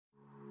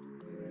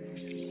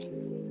Good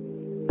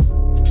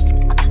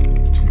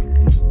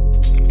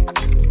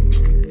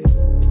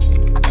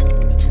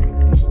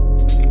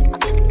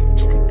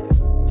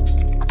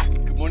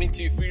morning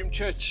to you, Freedom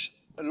Church.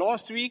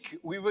 Last week,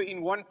 we were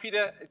in 1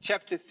 Peter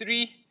chapter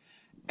 3,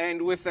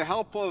 and with the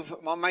help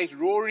of my mate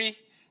Rory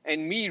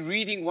and me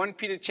reading 1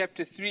 Peter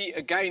chapter 3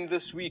 again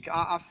this week,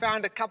 I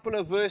found a couple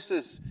of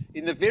verses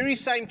in the very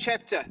same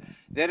chapter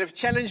that have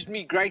challenged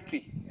me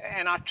greatly.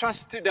 And I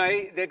trust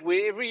today that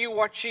wherever you're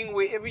watching,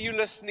 wherever you're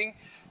listening,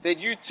 that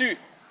you too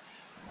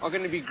are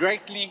going to be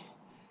greatly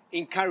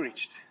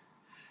encouraged.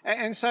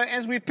 And so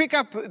as we pick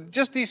up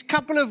just these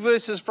couple of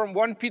verses from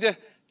 1 Peter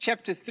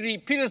chapter 3,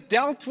 Peter's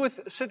dealt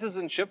with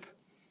citizenship.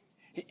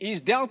 He's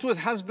dealt with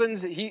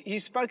husbands.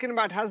 He's spoken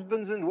about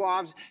husbands and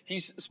wives.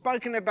 He's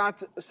spoken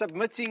about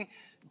submitting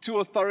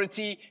to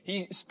authority.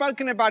 He's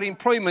spoken about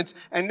employment.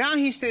 And now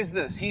he says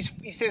this. He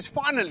says,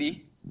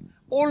 finally,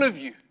 all of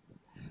you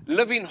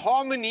live in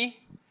harmony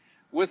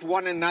with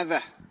one another.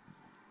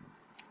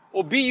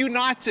 Or be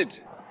united.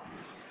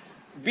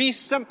 Be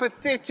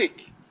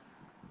sympathetic.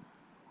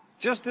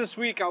 Just this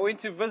week, I went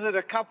to visit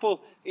a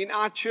couple in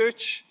our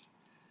church.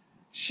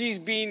 She's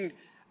been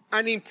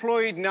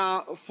unemployed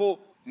now for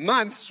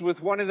months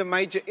with one of the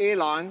major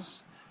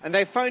airlines, and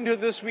they phoned her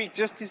this week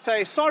just to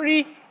say,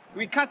 sorry,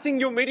 we're cutting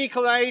your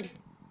medical aid,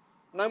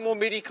 no more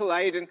medical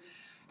aid.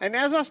 And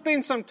as I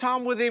spent some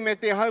time with them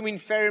at their home in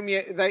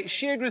Faramir, they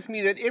shared with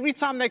me that every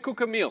time they cook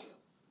a meal,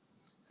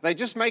 they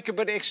just make a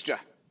bit extra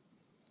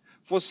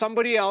for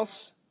somebody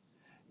else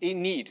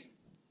in need,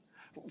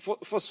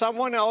 for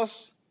someone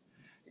else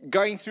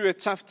going through a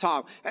tough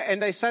time. And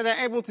they say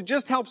they're able to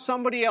just help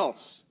somebody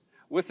else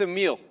with a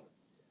meal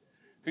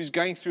who's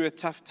going through a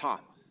tough time.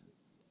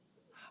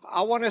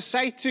 I want to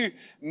say to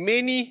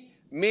many,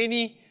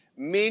 many,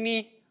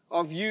 many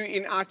of you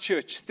in our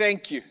church,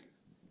 thank you.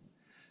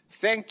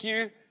 Thank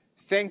you,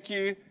 thank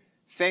you,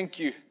 thank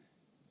you.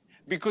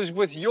 Because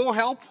with your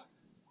help,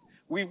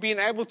 we've been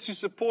able to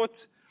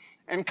support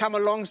and come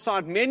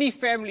alongside many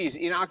families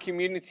in our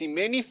community,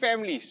 many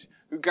families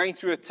who are going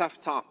through a tough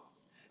time.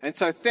 And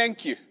so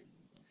thank you,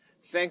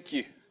 thank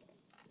you,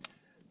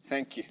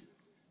 thank you.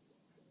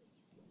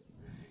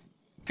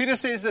 Peter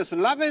says this,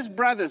 love as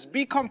brothers,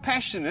 be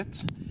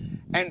compassionate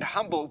and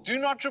humble. Do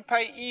not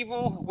repay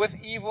evil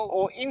with evil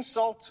or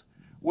insult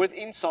with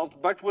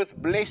insult, but with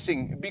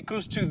blessing.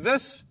 Because to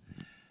this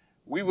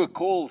we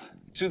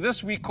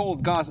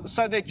called, guys,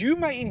 so that you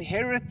may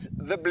inherit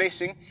the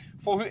blessing.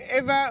 For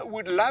whoever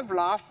would love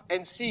life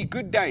and see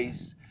good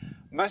days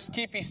must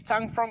keep his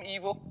tongue from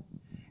evil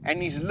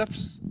and his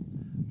lips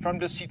from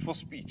deceitful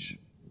speech.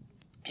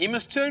 He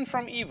must turn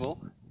from evil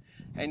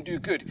and do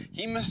good.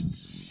 He must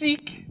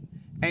seek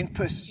and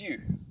pursue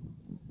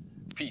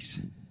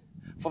peace.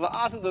 For the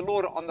eyes of the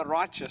Lord are on the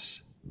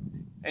righteous,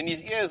 and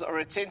his ears are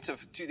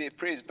attentive to their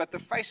prayers. But the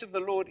face of the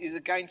Lord is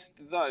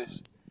against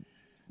those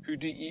who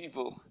do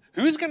evil.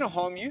 Who's going to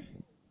harm you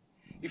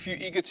if you're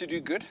eager to do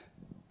good?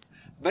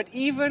 But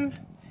even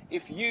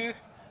if you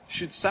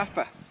should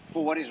suffer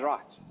for what is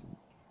right,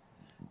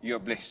 you are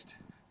blessed.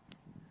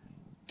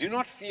 Do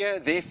not fear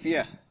their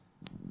fear.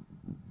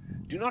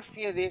 Do not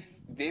fear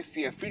their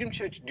fear. Freedom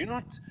Church, do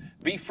not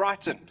be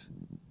frightened.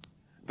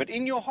 But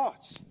in your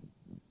hearts,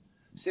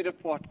 set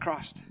apart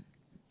Christ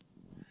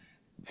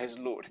as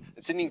Lord.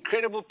 It's an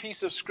incredible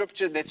piece of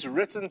scripture that's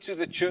written to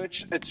the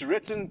church. It's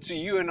written to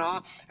you and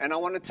I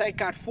want to take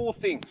out 4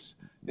 things.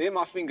 There are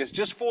my fingers.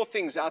 Just 4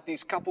 things out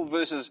these couple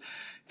verses.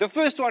 The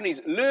first one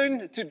is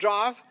learn to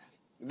drive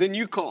the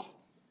new car.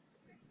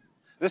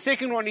 The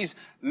second one is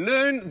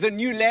learn the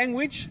new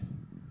language.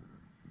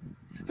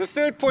 The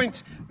third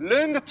point,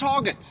 learn the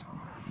target.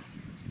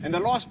 And the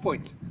last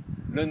point,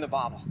 learn the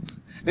Bible.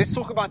 Let's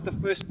talk about the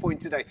first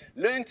point today.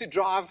 Learn to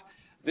drive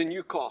the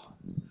new car.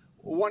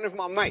 One of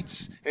my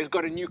mates has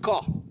got a new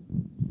car.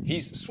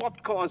 He's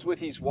swapped cars with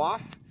his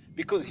wife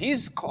because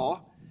his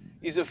car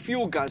is a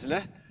fuel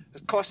guzzler.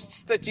 It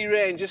costs 30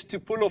 Rand just to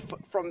pull off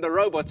from the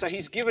robot. So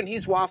he's given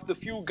his wife the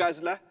fuel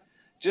guzzler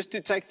just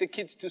to take the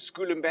kids to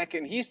school and back.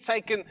 And he's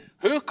taken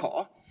her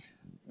car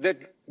that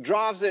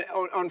drives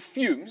on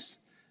fumes,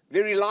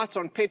 very light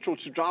on petrol,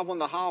 to drive on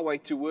the highway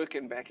to work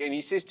and back. And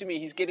he says to me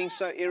he's getting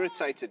so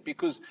irritated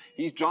because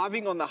he's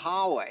driving on the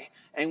highway,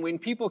 and when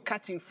people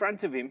cut in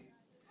front of him,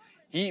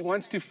 he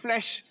wants to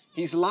flash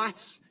his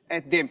lights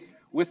at them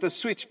with a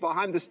switch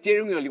behind the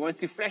steering wheel. He wants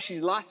to flash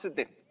his lights at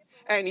them.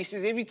 And he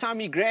says every time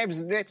he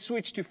grabs that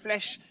switch to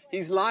flash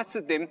his lights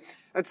at them,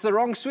 it's the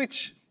wrong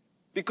switch.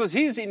 Because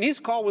in his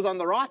car was on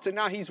the right, and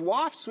now his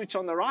wife's switch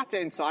on the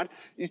right-hand side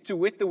is to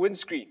wet the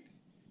windscreen.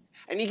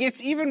 And he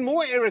gets even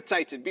more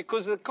irritated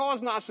because the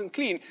car's nice and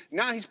clean.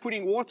 Now he's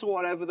putting water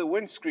all over the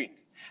windscreen.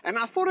 And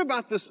I thought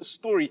about this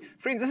story.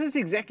 Friends, this is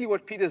exactly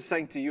what Peter's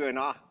saying to you and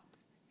I.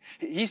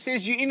 He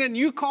says you're in a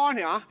new car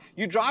now.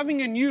 You're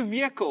driving a new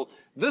vehicle.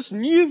 This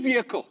new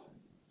vehicle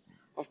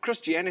of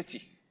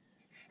Christianity.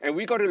 And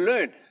we got to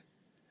learn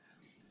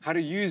how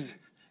to use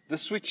the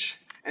switch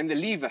and the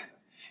lever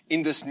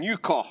in this new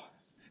car.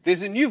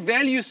 There's a new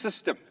value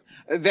system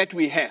that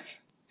we have.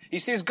 He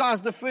says,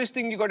 guys, the first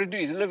thing you got to do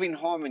is live in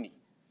harmony.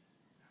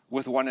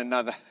 with one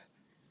another.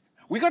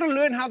 We've got to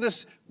learn how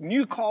this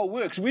new car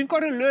works. We've got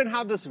to learn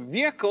how this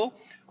vehicle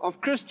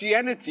of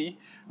Christianity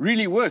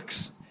really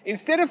works.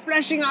 Instead of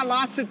flashing our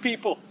lights at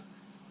people,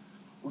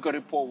 we've got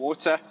to pour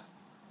water.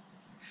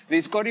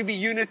 There's got to be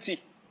unity.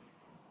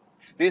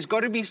 There's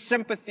got to be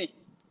sympathy.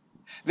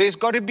 There's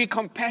got to be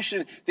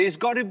compassion. There's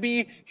got to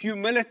be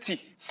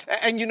humility.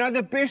 And you know,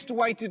 the best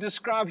way to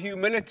describe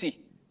humility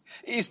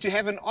is to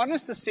have an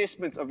honest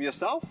assessment of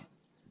yourself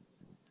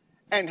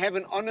and have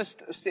an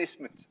honest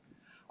assessment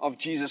of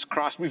Jesus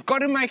Christ. We've got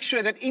to make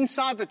sure that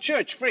inside the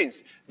church,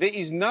 friends, there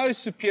is no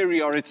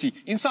superiority.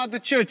 Inside the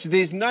church,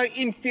 there's no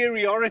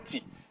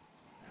inferiority.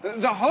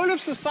 The whole of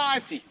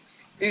society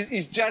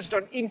is judged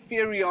on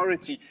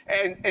inferiority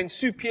and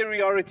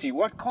superiority.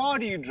 What car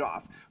do you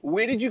drive?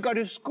 Where did you go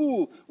to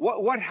school?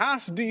 What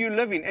house do you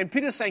live in? And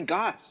Peter's saying,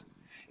 guys,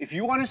 if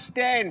you want to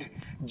stand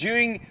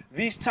during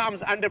these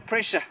times under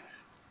pressure,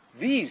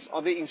 these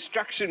are the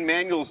instruction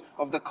manuals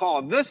of the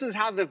car. This is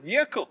how the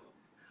vehicle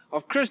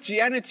of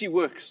Christianity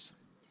works.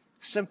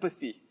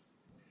 Sympathy,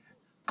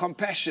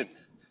 compassion,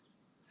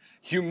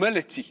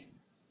 humility,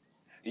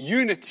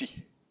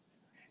 unity.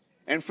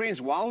 And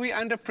friends, while we're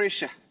under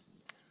pressure,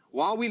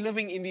 while we're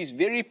living in these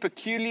very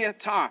peculiar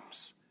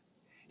times,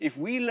 if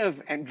we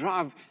live and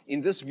drive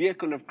in this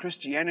vehicle of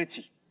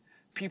Christianity,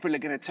 people are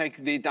going to take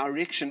their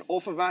direction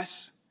off of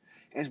us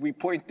as we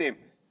point them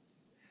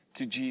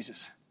to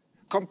Jesus.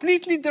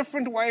 Completely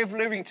different way of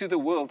living to the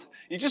world.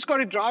 You just got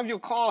to drive your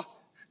car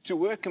to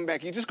work and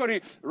back. You just got to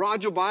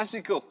ride your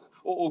bicycle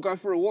or go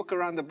for a walk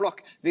around the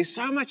block. There's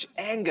so much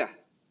anger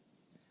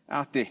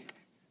out there.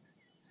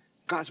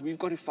 Guys, we've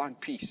got to find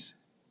peace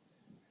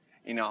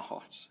in our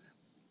hearts.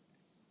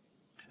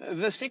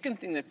 The second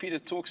thing that Peter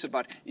talks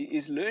about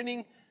is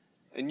learning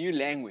a new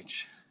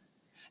language.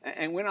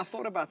 And when I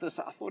thought about this,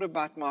 I thought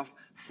about my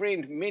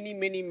friend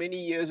many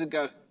years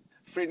ago,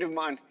 a friend of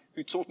mine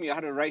who taught me how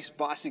to race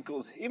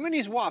bicycles. Him and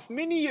his wife,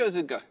 many years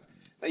ago,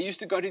 they used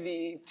to go to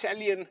the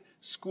Italian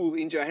school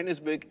in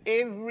Johannesburg.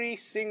 Every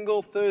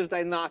single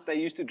Thursday night, they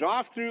used to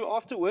drive through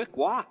after work.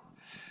 Why?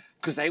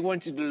 Because they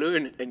wanted to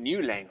learn a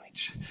new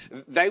language.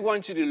 They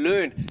wanted to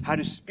learn how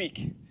to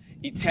speak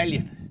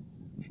Italian.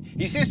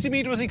 He says to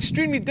me it was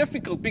extremely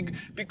difficult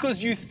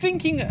because you're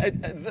thinking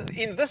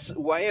in this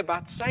way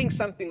about saying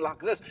something like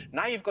this.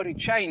 Now you've got to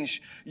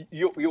change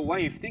your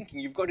way of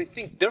thinking. You've got to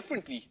think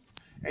differently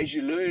as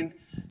you learn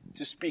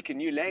to speak a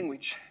new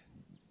language.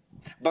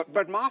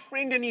 But my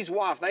friend and his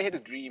wife, they had a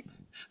dream.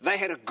 They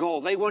had a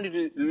goal. They wanted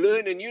to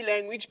learn a new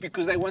language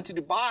because they wanted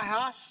to buy a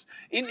house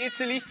in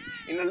Italy,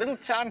 in a little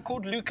town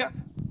called Lucca.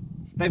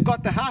 They've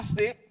got the house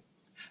there.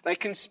 They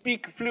can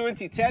speak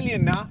fluent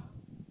Italian now.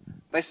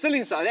 They're still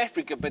in South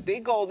Africa, but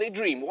their goal, their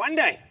dream, one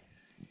day,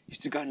 is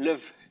to go and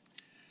live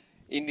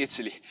in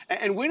Italy.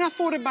 And when I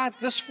thought about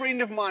this friend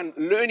of mine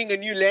learning a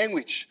new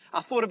language,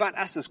 I thought about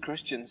us as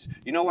Christians.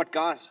 You know what,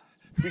 guys?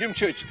 Freedom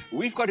Church,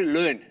 we've got to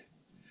learn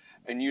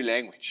a new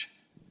language.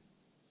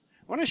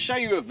 I want to show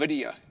you a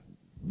video.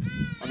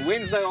 On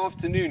Wednesday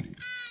afternoon,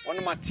 one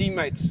of my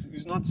teammates,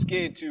 who's not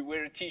scared to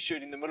wear a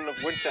t-shirt in the middle of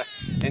winter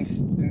and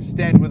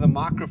stand with a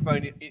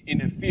microphone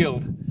in a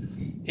field,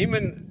 him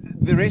and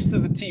the rest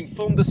of the team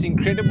filmed this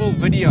incredible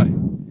video.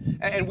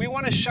 And we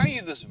want to show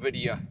you this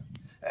video.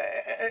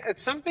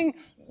 It's something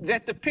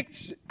that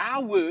depicts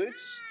our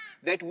words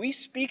that we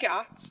speak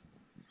out,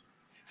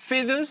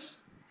 feathers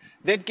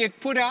that get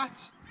put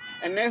out,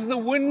 and as the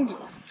wind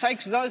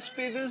takes those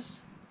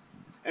feathers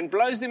and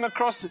blows them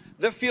across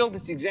the field,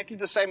 it's exactly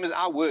the same as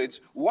our words.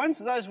 Once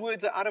those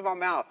words are out of our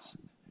mouths,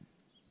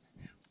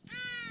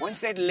 once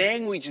that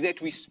language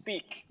that we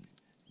speak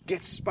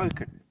gets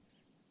spoken,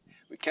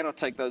 we cannot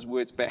take those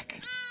words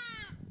back.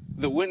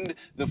 The wind,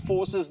 the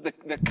forces,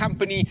 the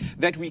company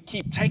that we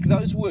keep, take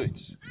those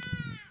words.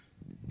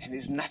 And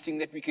there's nothing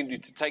that we can do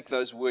to take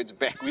those words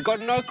back. We've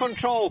got no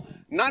control,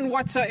 none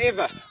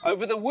whatsoever,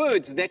 over the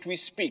words that we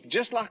speak,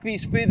 just like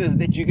these feathers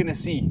that you're going to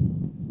see.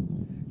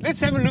 Let's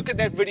have a look at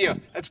that video.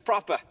 It's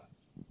proper.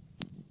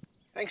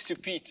 Thanks to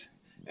Pete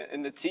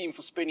and the team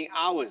for spending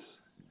hours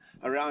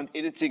around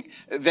editing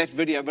that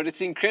video. But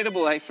it's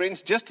incredible, hey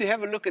friends, just to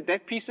have a look at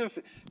that piece of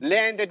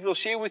land that we'll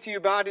share with you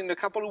about in a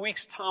couple of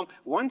weeks' time.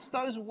 Once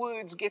those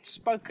words get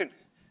spoken,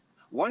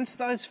 once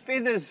those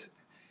feathers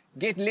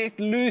get let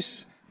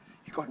loose,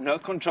 you've got no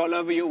control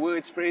over your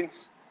words,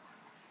 friends.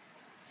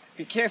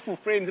 Be careful,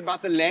 friends,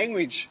 about the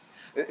language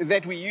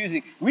that we're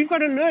using. We've got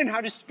to learn how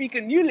to speak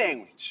a new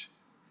language.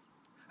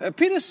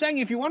 Peter's saying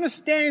if you want to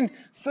stand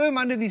firm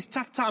under these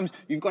tough times,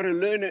 you've got to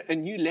learn a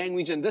new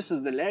language, and this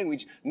is the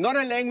language, not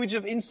a language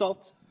of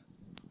insult,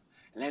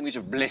 a language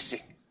of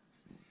blessing.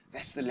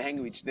 That's the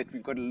language that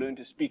we've got to learn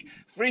to speak.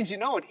 Friends, you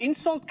know what?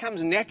 Insult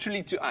comes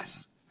naturally to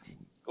us.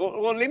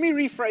 Well, let me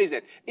rephrase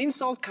that.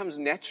 Insult comes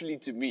naturally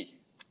to me.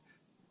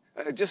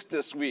 Just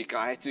this week,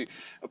 I had to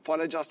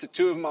apologize to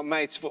two of my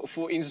mates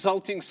for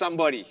insulting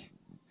somebody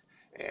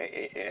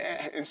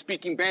and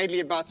speaking badly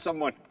about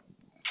someone.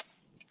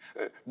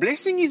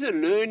 Blessing is a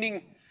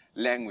learning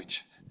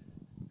language.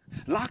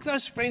 Like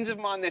those friends of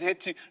mine that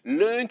had to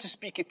learn to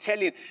speak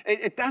Italian,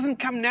 it doesn't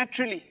come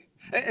naturally.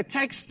 It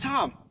takes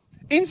time.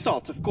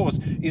 Insult, of course,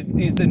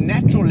 is the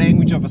natural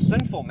language of a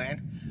sinful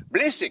man.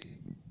 Blessing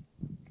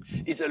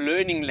is a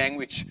learning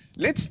language.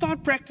 Let's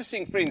start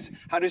practicing, friends,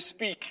 how to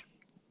speak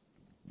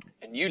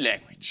a new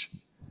language.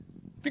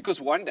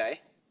 Because one day,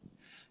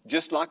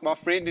 just like my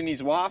friend and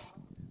his wife,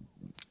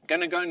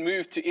 going to go and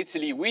move to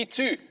Italy, we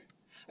too,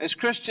 as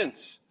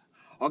Christians,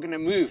 are going to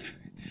move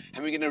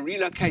and we're going to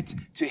relocate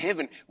to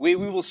heaven where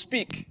we will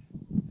speak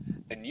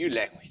a new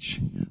language.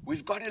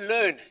 We've got to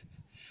learn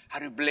how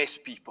to bless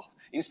people.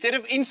 Instead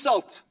of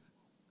insult,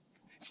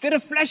 instead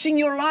of flashing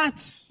your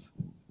lights,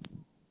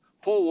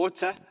 pour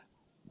water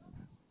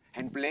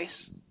and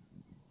bless.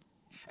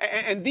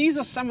 And these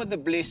are some of the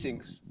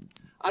blessings.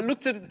 I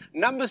looked at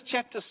Numbers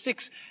chapter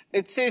 6.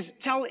 It says,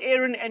 tell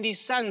Aaron and his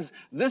sons,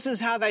 this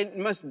is how they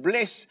must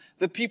bless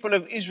the people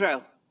of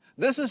Israel.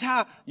 This is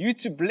how you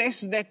to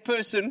bless that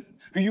person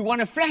who you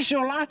want to flash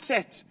your lights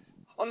at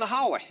on the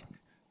highway.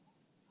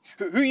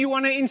 Who you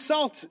want to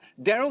insult.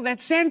 Daryl, that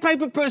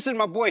sandpaper person,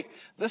 my boy.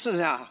 This is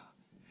how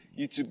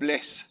you to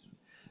bless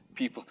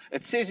people.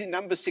 It says in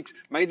number 6,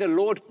 may the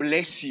Lord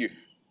bless you.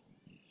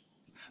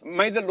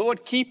 May the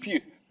Lord keep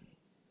you.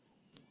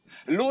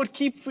 Lord,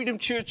 keep Freedom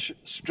Church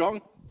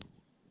strong.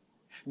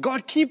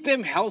 God, keep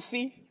them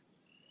healthy.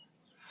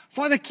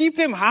 Father, keep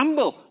them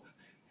humble.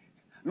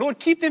 Lord,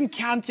 keep them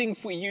counting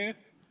for you.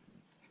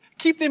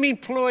 Keep them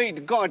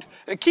employed, God.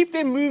 Keep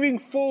them moving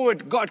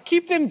forward, God.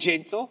 Keep them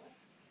gentle.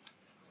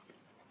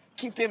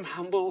 Keep them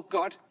humble,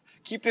 God.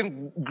 Keep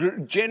them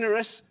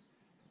generous.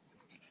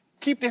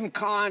 Keep them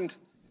kind,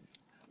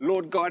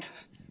 Lord God.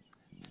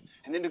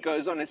 And then it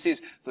goes on, it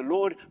says, the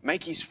Lord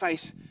make his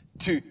face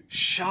to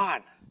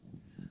shine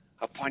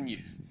upon you.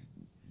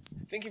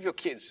 Think of your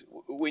kids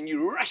when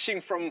you're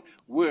rushing from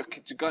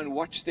work to go and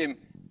watch them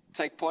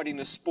take part in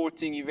a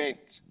sporting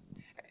event.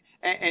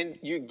 And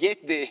you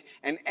get there,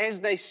 and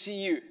as they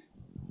see you,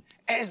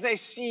 as they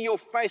see your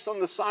face on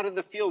the side of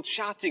the field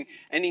shouting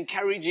and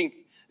encouraging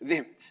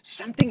them,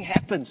 something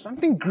happens,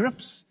 something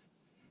grips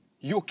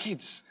your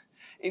kids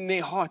in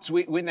their hearts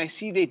when they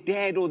see their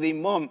dad or their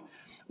mom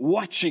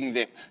watching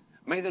them.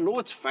 May the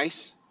Lord's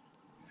face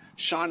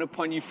shine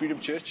upon you, Freedom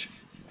Church,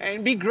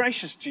 and be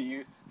gracious to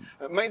you.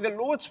 May the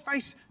Lord's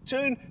face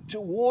turn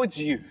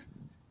towards you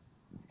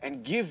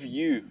and give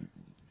you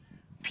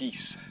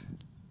peace.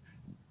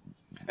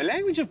 A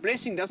language of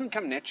blessing doesn't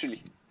come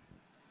naturally.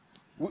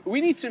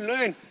 We need to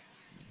learn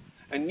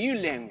a new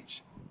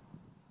language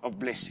of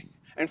blessing.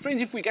 And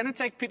friends, if we're going to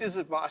take Peter's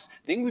advice,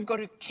 then we've got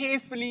to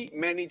carefully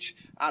manage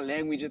our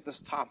language at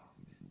this time.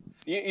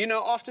 You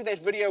know, after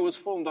that video was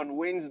filmed on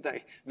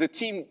Wednesday, the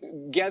team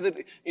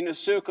gathered in a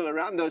circle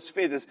around those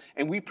feathers,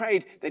 and we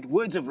prayed that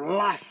words of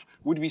life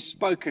would be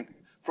spoken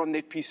from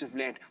that piece of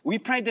land. We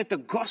prayed that the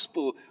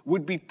gospel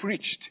would be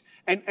preached,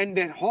 and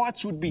that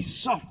hearts would be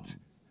soft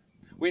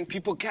when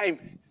people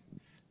came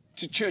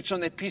to church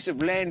on that piece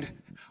of land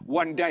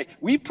one day.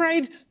 We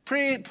prayed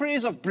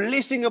prayers of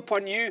blessing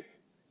upon you.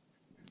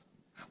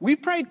 We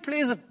prayed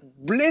prayers of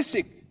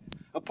blessing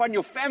upon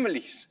your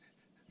families.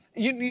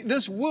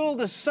 This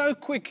world is so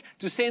quick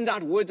to send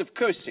out words of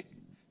cursing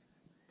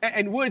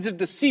and words of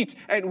deceit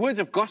and words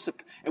of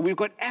gossip. And we've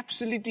got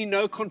absolutely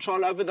no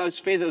control over those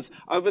feathers,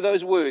 over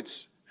those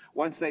words,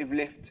 once they've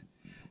left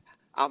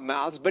our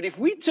mouths. But if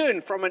we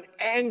turn from an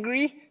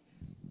angry,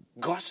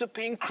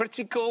 gossiping,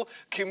 critical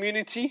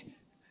community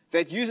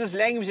that uses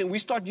language and we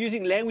start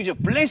using language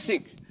of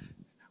blessing,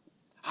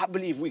 I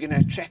believe we're going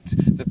to attract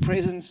the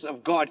presence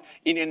of God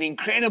in an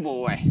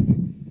incredible way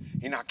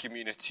in our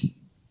community.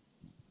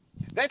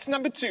 That's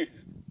number 2.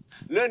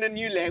 Learn a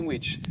new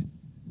language.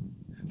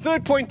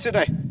 Third point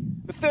today.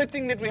 The third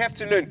thing that we have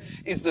to learn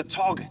is the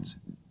target.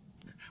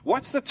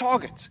 What's the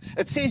target?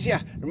 It says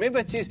here, remember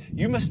it says,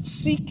 you must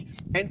seek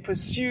and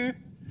pursue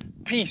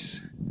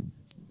peace.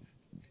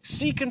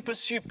 Seek and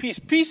pursue peace.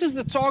 Peace is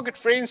the target,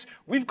 friends.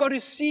 We've got to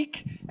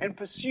seek and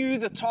pursue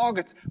the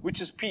target, which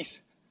is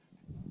peace.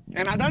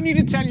 And I don't need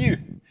to tell you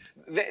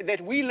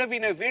that we live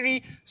in a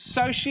very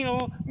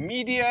social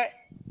media,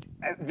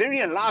 a very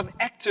alive,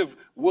 active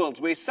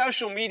world where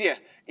social media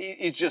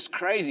is just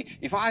crazy.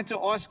 If I had to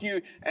ask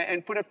you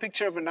and put a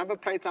picture of a number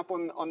plate up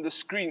on the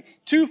screen,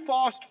 too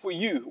fast for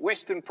you,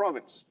 Western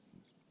Province.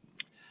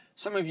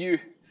 Some of you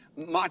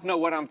might know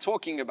what I'm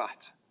talking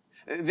about.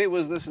 There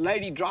was this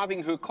lady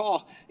driving her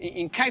car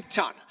in Cape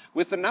Town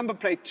with the number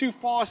plate, too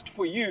fast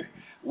for you,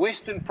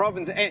 Western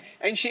Province.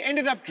 And she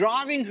ended up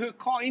driving her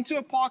car into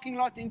a parking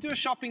lot, into a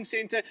shopping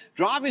center,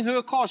 driving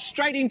her car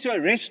straight into a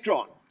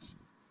restaurant.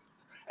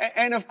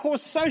 And of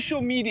course,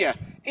 social media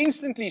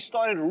instantly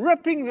started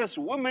ripping this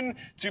woman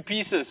to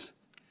pieces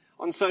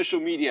on social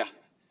media.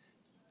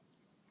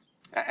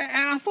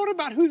 And I thought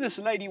about who this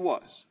lady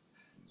was.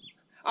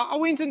 I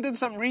went and did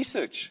some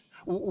research,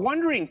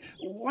 wondering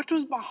what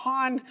was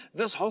behind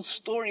this whole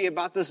story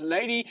about this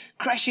lady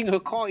crashing her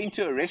car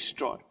into a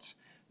restaurant.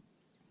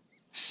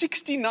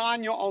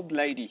 69-year-old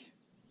lady,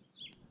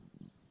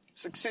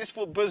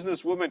 successful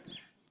businesswoman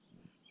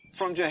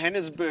from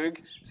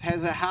Johannesburg,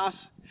 has a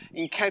house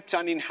in Cape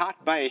Town in Hart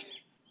Bay.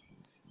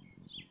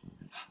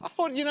 I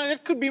thought,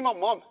 that could be my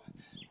mom.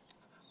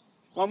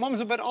 My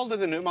mom's a bit older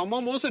than her. My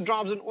mom also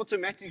drives an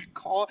automatic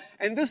car.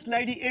 And this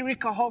lady,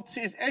 Erica Holt,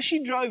 says as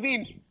she drove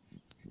in,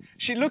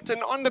 she looked,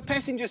 and on the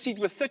passenger seat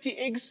were 30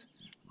 eggs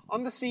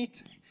on the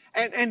seat.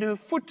 And her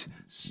foot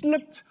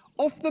slipped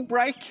off the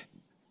brake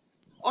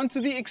onto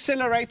the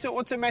accelerator,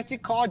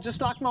 automatic car,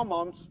 just like my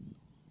mom's.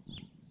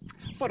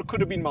 I thought it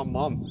could have been my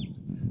mom.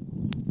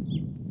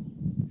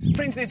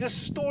 Friends, there's a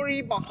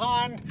story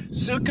behind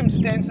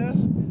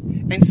circumstances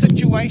and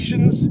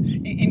situations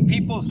in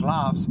people's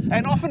lives.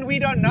 And often we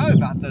don't know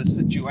about those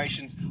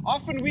situations.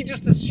 Often we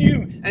just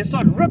assume and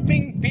start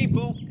ripping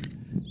people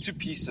to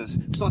pieces,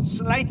 start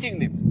slating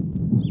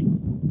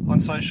them on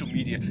social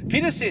media.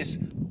 Peter says,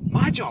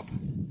 my job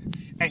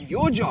and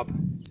your job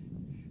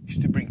is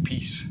to bring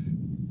peace.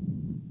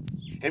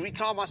 Every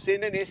time I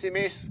send an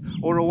SMS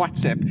or a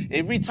WhatsApp,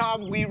 every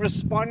time we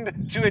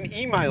respond to an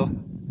email,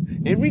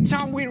 every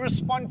time we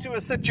respond to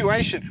a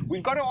situation,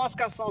 we've got to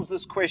ask ourselves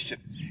this question.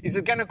 Is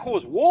it going to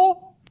cause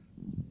war?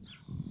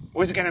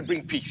 Or is it going to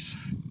bring peace?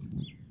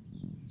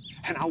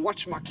 And I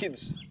watch my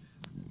kids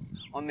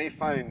on their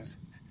phones.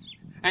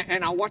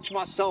 And I watch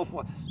myself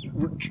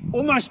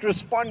almost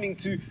responding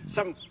to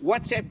some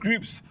WhatsApp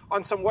groups,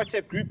 on some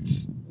WhatsApp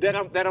groups that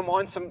I'm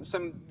on,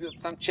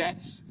 some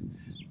chats.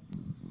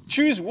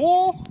 Choose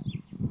war,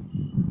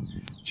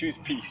 choose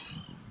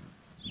peace.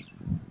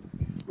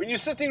 When you're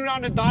sitting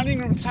around a dining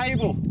room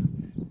table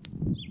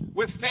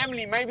with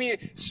family, maybe a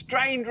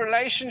strained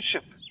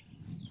relationship,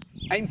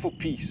 aim for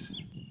peace.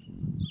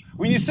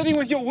 When you're sitting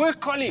with your work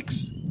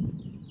colleagues,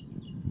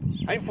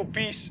 aim for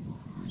peace.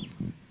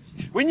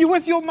 When you're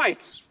with your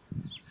mates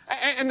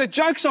and the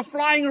jokes are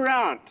flying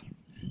around,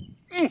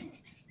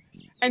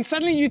 and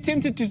suddenly you're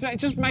tempted to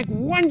just make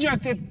one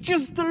joke that's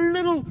just a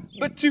little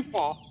bit too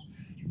far,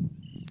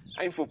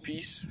 aim for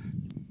peace.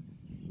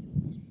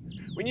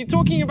 When you're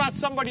talking about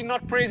somebody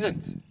not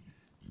present,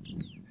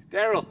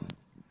 Daryl,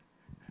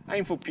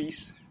 aim for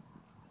peace.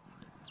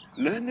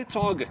 Learn the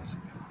target.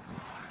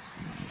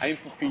 Aim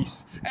for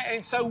peace.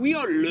 And so we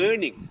are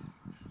learning.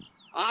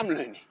 I'm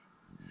learning.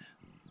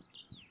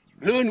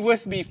 Learn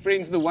with me,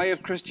 friends, the way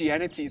of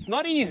Christianity. It's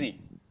not easy.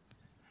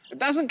 It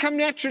doesn't come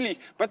naturally.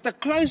 But the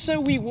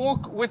closer we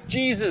walk with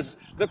Jesus,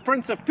 the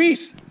Prince of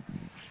Peace,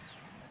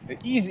 the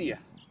easier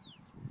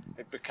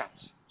it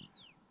becomes.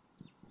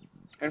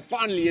 And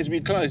finally, as we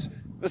close,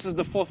 this is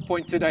the fourth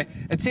point today.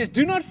 It says,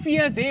 do not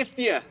fear their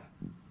fear.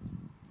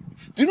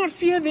 Do not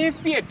fear their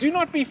fear. Do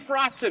not be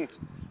frightened.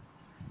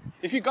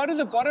 If you go to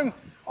the bottom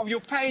of your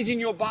page in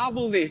your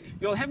Bible there,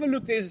 you'll have a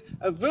look. There's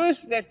a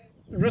verse that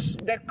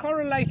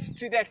correlates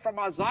to that from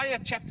Isaiah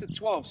chapter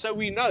 12. So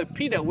we know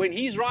Peter, when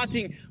he's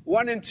writing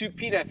 1 and 2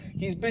 Peter,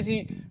 he's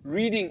busy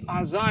reading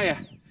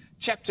Isaiah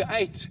chapter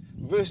 8,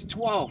 verse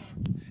 12.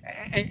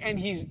 And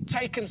he's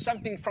taken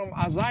something from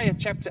Isaiah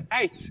chapter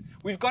 8.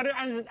 We've got to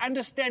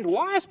understand,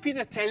 why is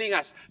Peter telling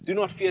us, do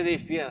not fear their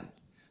fear?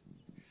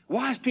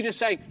 Why is Peter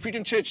saying,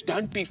 Freedom Church,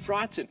 don't be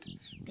frightened?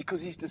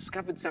 Because he's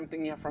discovered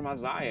something here from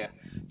Isaiah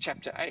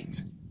chapter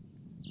 8.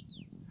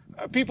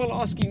 People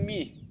asking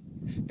me,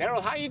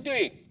 Daryl, how are you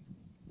doing?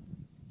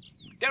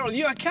 Daryl,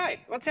 you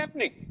okay? What's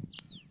happening?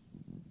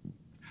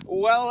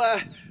 Well,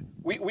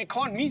 we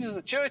can't meet as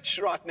a church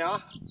right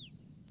now.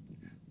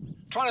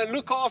 Trying to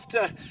look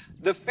after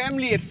the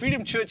family at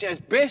Freedom Church as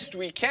best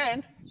we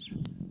can.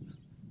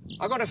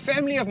 I've got a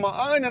family of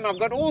my own and I've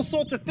got all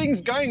sorts of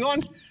things going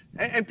on.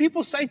 And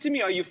people say to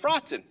me, are you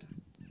frightened?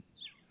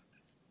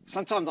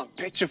 Sometimes I'm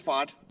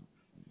petrified,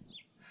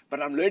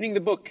 but I'm learning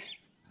the book.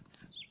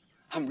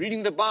 I'm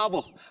reading the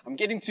Bible. I'm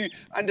getting to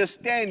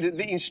understand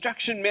the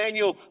instruction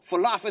manual for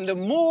life. And the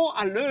more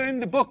I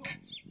learn the book,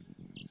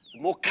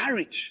 the more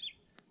courage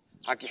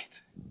I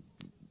get.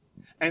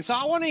 And so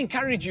I want to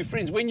encourage you,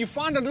 friends, when you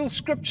find a little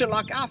scripture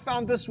like I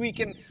found this week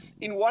in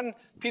 1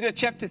 Peter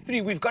chapter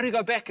 3, we've got to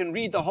go back and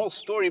read the whole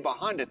story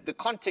behind it, the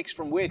context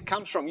from where it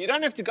comes from. You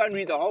don't have to go and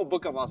read the whole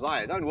book of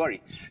Isaiah. Don't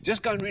worry.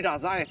 Just go and read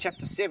Isaiah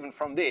chapter 7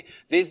 from there.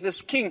 There's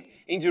this king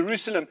in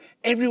Jerusalem.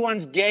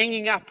 Everyone's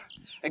ganging up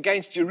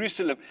against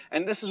Jerusalem.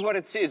 And this is what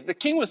it says. The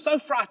king was so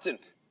frightened.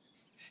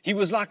 He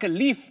was like a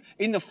leaf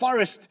in the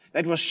forest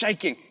that was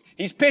shaking.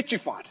 He's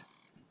petrified.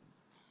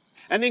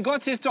 And then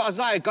God says to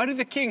Isaiah, go to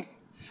the king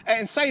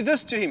and say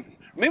this to him.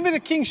 Remember the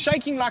king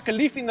shaking like a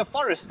leaf in the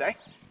forest, eh?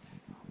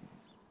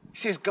 He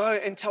says, go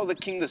and tell the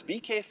king this.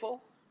 Be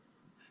careful.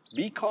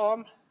 Be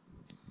calm.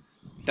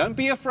 Don't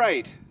be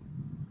afraid.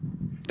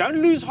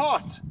 Don't lose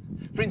heart.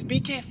 Friends, be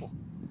careful.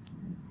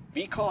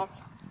 Be calm.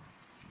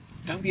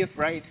 Don't be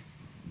afraid.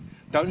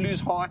 Don't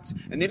lose heart.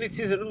 And then it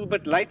says a little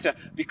bit later,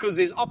 because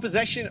there's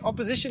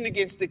opposition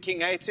against the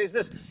king. It says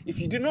this,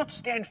 if you do not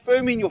stand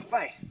firm in your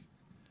faith,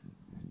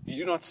 you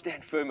do not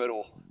stand firm at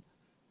all.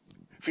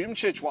 Freedom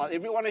Church, while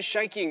everyone is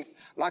shaking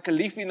like a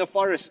leaf in the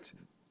forest,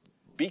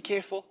 be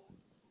careful.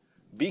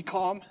 Be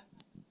calm.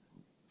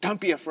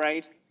 Don't be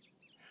afraid.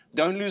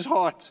 Don't lose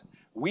heart.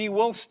 We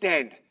will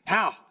stand.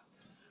 How?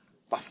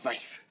 By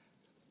faith.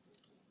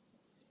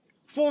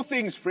 4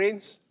 things,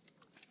 friends,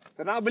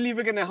 that I believe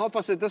are going to help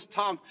us at this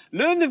time.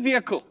 Learn the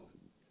vehicle.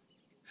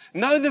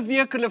 Know the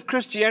vehicle of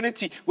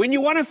Christianity. When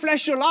you want to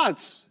flash your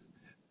lights,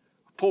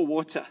 pour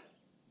water.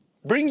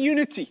 Bring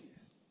unity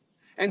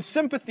and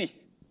sympathy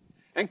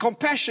and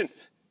compassion.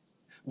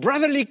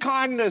 Brotherly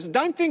kindness.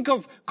 Don't think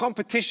of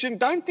competition.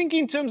 Don't think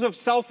in terms of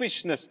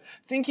selfishness.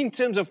 Think in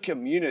terms of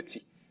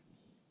community.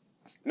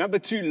 Number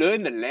 2,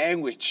 learn the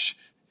language.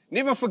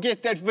 Never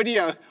forget that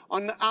video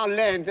on our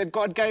land that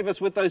God gave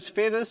us with those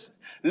feathers.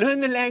 Learn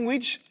the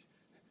language.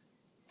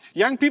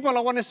 Young people,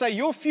 I want to say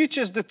your future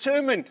is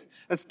determined.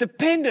 It's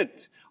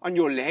dependent on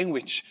your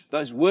language.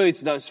 Those words,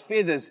 those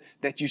feathers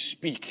that you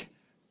speak.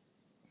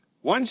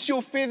 Once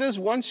your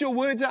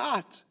words are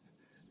out,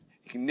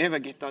 you can never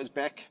get those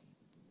back.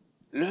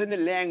 Learn the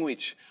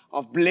language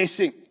of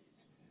blessing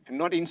and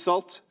not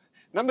insult.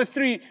 Number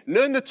 3,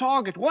 learn the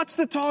target. What's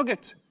the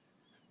target?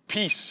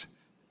 Peace.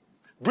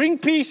 Bring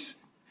peace.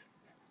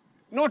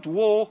 Not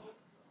war,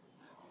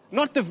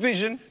 not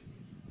division,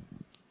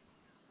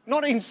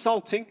 not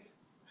insulting.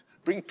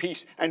 Bring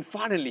peace. And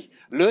finally,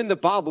 learn the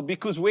Bible,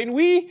 because when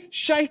we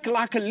shake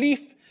like a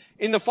leaf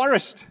in the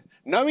forest,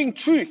 knowing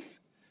truth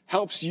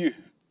helps you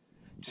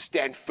to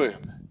stand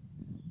firm.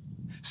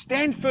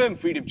 Stand firm,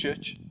 Freedom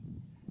Church.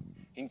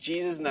 In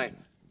Jesus' name,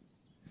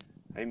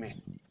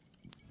 amen.